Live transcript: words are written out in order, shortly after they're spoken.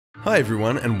Hi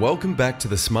everyone and welcome back to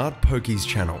the Smart Pokies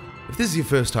channel. If this is your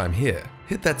first time here,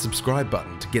 hit that subscribe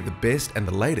button to get the best and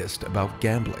the latest about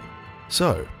gambling.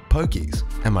 So, pokies,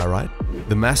 am I right?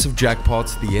 The massive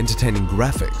jackpots, the entertaining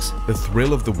graphics, the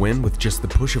thrill of the win with just the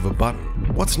push of a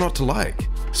button. What's not to like?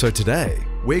 So today,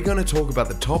 we're going to talk about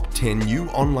the top 10 new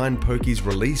online pokies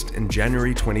released in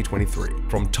January 2023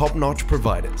 from top-notch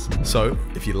providers. So,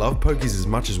 if you love pokies as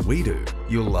much as we do,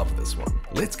 you'll love this one.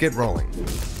 Let's get rolling.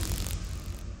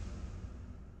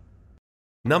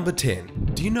 Number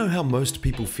 10. Do you know how most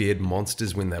people feared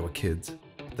monsters when they were kids?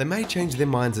 They may change their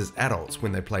minds as adults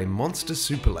when they play Monster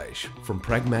Superlache from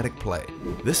Pragmatic Play.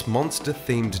 This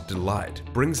monster-themed delight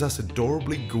brings us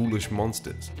adorably ghoulish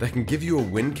monsters that can give you a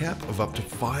win cap of up to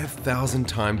 5,000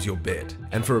 times your bet,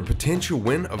 and for a potential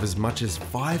win of as much as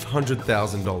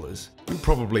 $500,000. You'll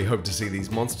probably hope to see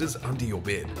these monsters under your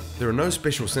bed. There are no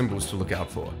special symbols to look out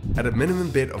for, at a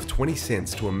minimum bet of 20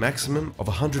 cents to a maximum of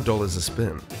 $100 a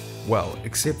spin. Well,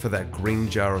 except for that green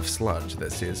jar of sludge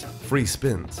that says free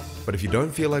spins. But if you don't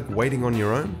feel like waiting on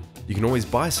your own, you can always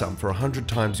buy some for 100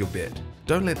 times your bet.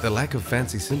 Don't let the lack of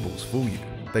fancy symbols fool you.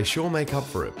 They sure make up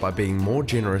for it by being more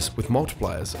generous with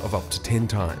multipliers of up to 10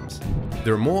 times.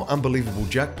 There are more unbelievable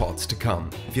jackpots to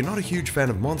come. If you're not a huge fan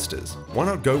of monsters, why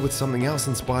not go with something else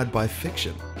inspired by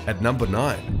fiction? At number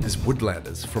 9 is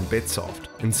Woodlanders from Betsoft,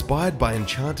 inspired by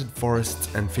enchanted forests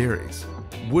and fairies.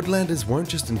 Woodlanders won't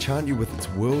just enchant you with its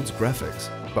world's graphics,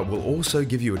 but will also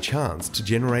give you a chance to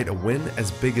generate a win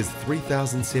as big as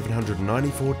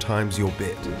 3,794 times your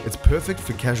bet. It's perfect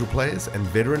for casual players and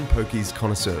veteran pokies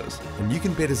connoisseurs, and you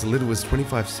can bet as little as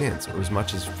 25 cents or as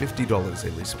much as $50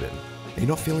 every spin. Are you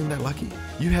not feeling that lucky?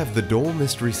 You have the door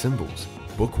mystery symbols,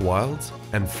 book wilds,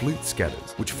 and flute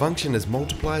scatters, which function as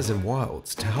multipliers and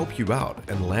wilds to help you out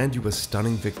and land you a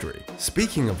stunning victory.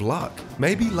 Speaking of luck,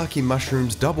 maybe Lucky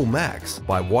Mushroom's Doublemax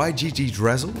by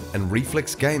Yggdrasil and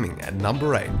Reflex Gaming at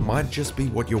number 8 might just be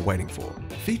what you're waiting for.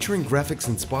 Featuring graphics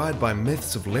inspired by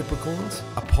myths of leprechauns,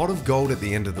 a pot of gold at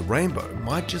the end of the rainbow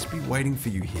might just be waiting for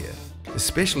you here.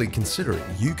 Especially considering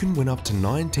you can win up to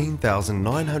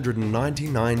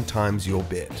 19,999 times your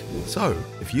bet. So,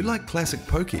 if you like classic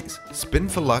pokies, spin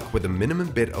for luck with a minimum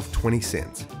bet of 20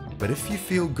 cents. But if you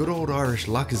feel good old Irish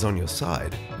luck is on your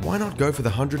side, why not go for the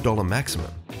 $100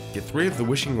 maximum? Get 3 of the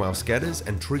wishing well scatters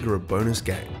and trigger a bonus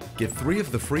game. Get 3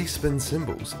 of the free spin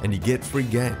symbols and you get free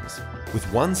games. With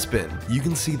one spin, you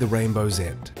can see the rainbow's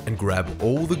end and grab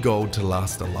all the gold to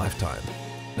last a lifetime.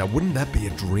 Now wouldn't that be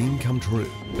a dream come true?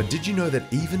 But did you know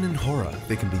that even in horror,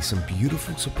 there can be some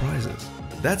beautiful surprises?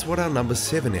 That's what our number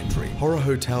 7 entry, Horror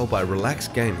Hotel by Relax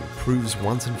Gaming, proves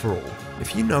once and for all.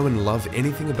 If you know and love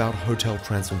anything about Hotel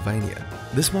Transylvania,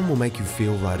 this one will make you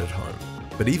feel right at home.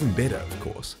 But even better, of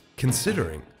course,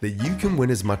 considering that you can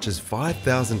win as much as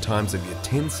 5,000 times of your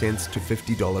 10 cents to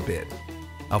 $50 bet.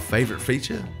 Our favorite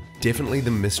feature? Definitely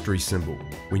the mystery symbol.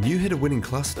 When you hit a winning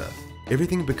cluster,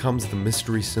 everything becomes the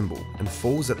mystery symbol and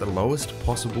falls at the lowest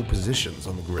possible positions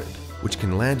on the grid, which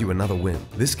can land you another win.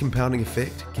 This compounding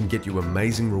effect can get you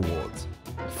amazing rewards.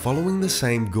 Following the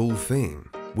same ghoul theme,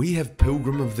 we have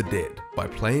Pilgrim of the Dead by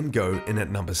Play and Go in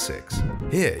at number 6.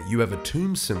 Here you have a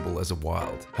tomb symbol as a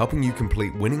wild, helping you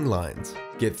complete winning lines.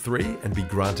 Get 3 and be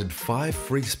granted 5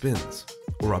 free spins,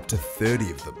 or up to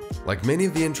 30 of them. Like many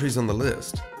of the entries on the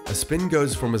list, a spin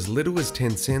goes from as little as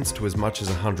 10 cents to as much as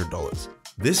 $100.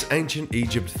 This ancient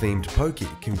Egypt-themed pokey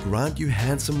can grant you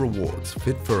handsome rewards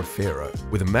fit for a pharaoh.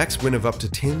 With a max win of up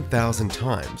to 10,000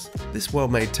 times, this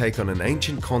well-made take on an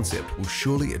ancient concept will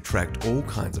surely attract all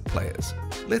kinds of players.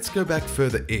 Let's go back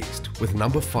further east with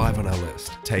number 5 on our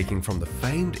list, taking from the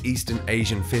famed Eastern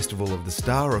Asian festival of the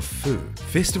Star of Fu.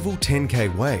 Festival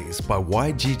 10K Ways by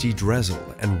Yggdrasil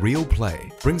and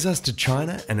ReelPlay brings us to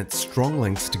China and its strong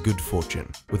links to good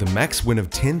fortune. With a max win of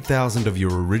 10,000 of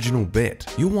your original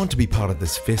bet, you'll want to be part of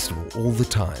this festival all the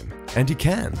time. And you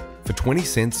can, for 20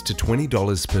 cents to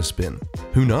 $20 per spin.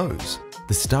 Who knows?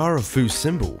 The Star of Fu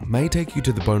symbol may take you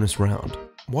to the bonus round.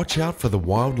 Watch out for the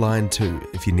Wild Lion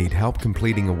 2 if you need help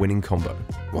completing a winning combo.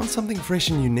 Want something fresh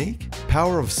and unique?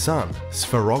 Power of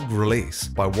Sun-Svarog release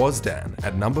by Wazdan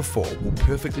at number 4 will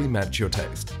perfectly match your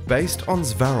taste. Based on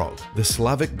Svarog, the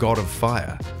Slavic god of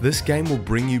fire, this game will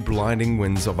bring you blinding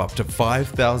wins of up to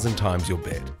 5,000 times your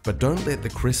bet. But don't let the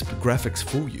crisp graphics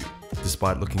fool you.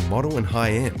 Despite looking model and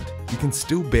high-end, you can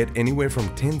still bet anywhere from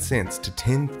 10 cents to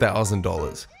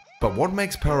 $10,000. But what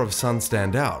makes Power of Sun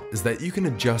stand out is that you can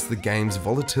adjust the game's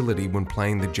volatility when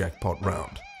playing the jackpot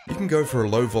round. You can go for a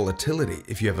low volatility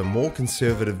if you have a more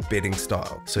conservative betting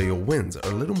style, so your wins are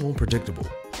a little more predictable.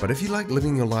 But if you like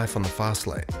living your life on the fast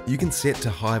lane, you can set to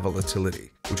high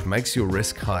volatility, which makes your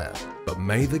risk higher. But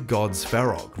may the god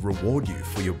Svarog reward you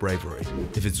for your bravery.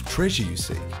 If it's treasure you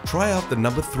seek, try out the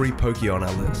number 3 Pokie on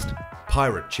our list.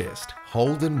 Pirate Chest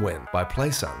Hold and Win by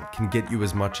Playson can get you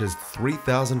as much as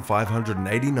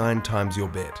 3,589 times your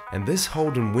bet. And this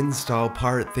hold and win style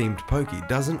pirate themed Pokie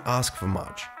doesn't ask for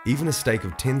much. Even a stake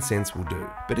of 10 cents will do.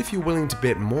 But if you're willing to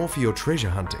bet more for your treasure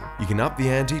hunting, you can up the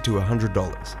ante to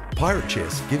 $100. Pirate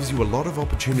Chest gives you a lot of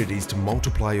opportunities to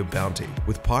multiply your bounty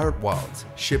with pirate wilds,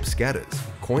 ship scatters,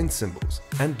 coin symbols,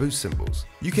 and boost symbols.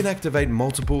 You can activate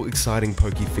multiple exciting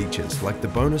Pokie features like the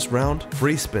bonus round,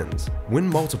 free spins, win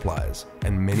multipliers,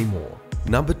 and many more.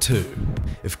 Number 2.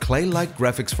 If clay-like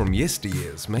graphics from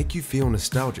yesteryears make you feel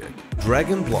nostalgic,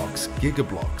 Blox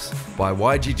GigaBlox by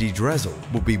Yggdrasil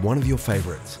will be one of your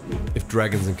favorites. If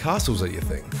dragons and castles are your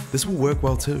thing, this will work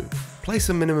well too. Place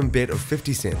a minimum bet of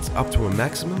 50 cents up to a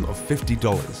maximum of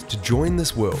 $50 to join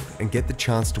this world and get the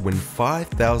chance to win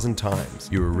 5,000 times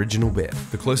your original bet.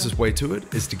 The closest way to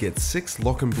it is to get 6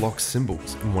 lock and block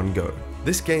symbols in one go.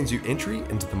 This gains you entry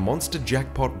into the monster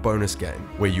jackpot bonus game,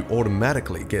 where you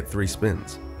automatically get 3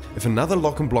 spins. If another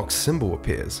lock and block symbol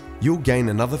appears, you'll gain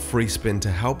another free spin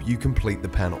to help you complete the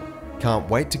panel. Can't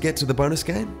wait to get to the bonus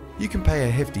game? You can pay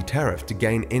a hefty tariff to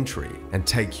gain entry and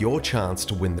take your chance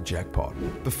to win the jackpot.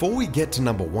 Before we get to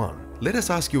number 1, let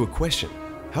us ask you a question.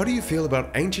 How do you feel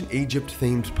about ancient Egypt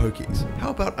themed Pokies?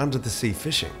 How about under the sea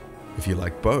fishing? If you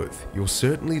like both, you'll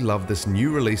certainly love this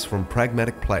new release from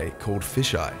Pragmatic Play called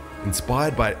Fisheye.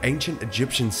 Inspired by ancient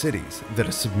Egyptian cities that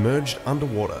are submerged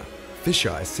underwater,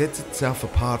 Fisheye sets itself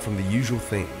apart from the usual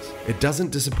themes. It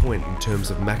doesn't disappoint in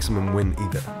terms of maximum win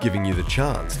either, giving you the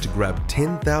chance to grab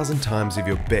 10,000 times of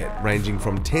your bet ranging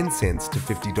from 10 cents to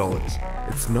 $50.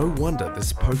 It's no wonder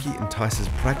this Pokie entices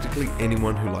practically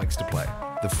anyone who likes to play.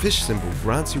 The fish symbol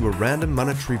grants you a random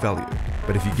monetary value,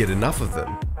 but if you get enough of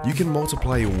them, you can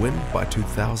multiply your win by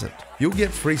 2,000. You'll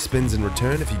get free spins in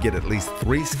return if you get at least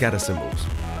 3 scatter symbols.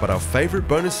 But our favorite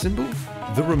bonus symbol?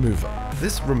 The remover.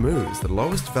 This removes the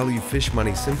lowest value fish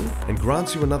money symbol and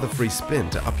grants you another free spin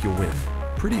to up your win.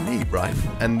 Pretty neat, right?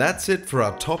 And that's it for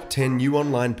our top 10 new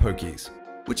online Pokies.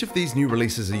 Which of these new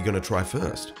releases are you going to try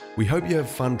first? We hope you have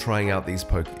fun trying out these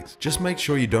Pokies. Just make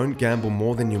sure you don't gamble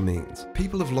more than your means.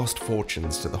 People have lost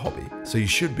fortunes to the hobby, so you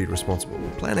should be responsible.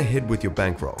 Plan ahead with your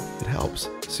bankroll. It helps.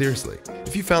 Seriously.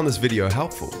 If you found this video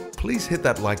helpful, please hit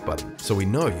that like button so we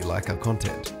know you like our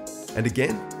content. And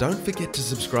again, don't forget to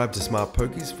subscribe to Smart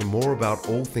Pokies for more about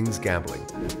all things gambling.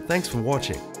 Thanks for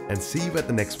watching, and see you at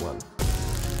the next one.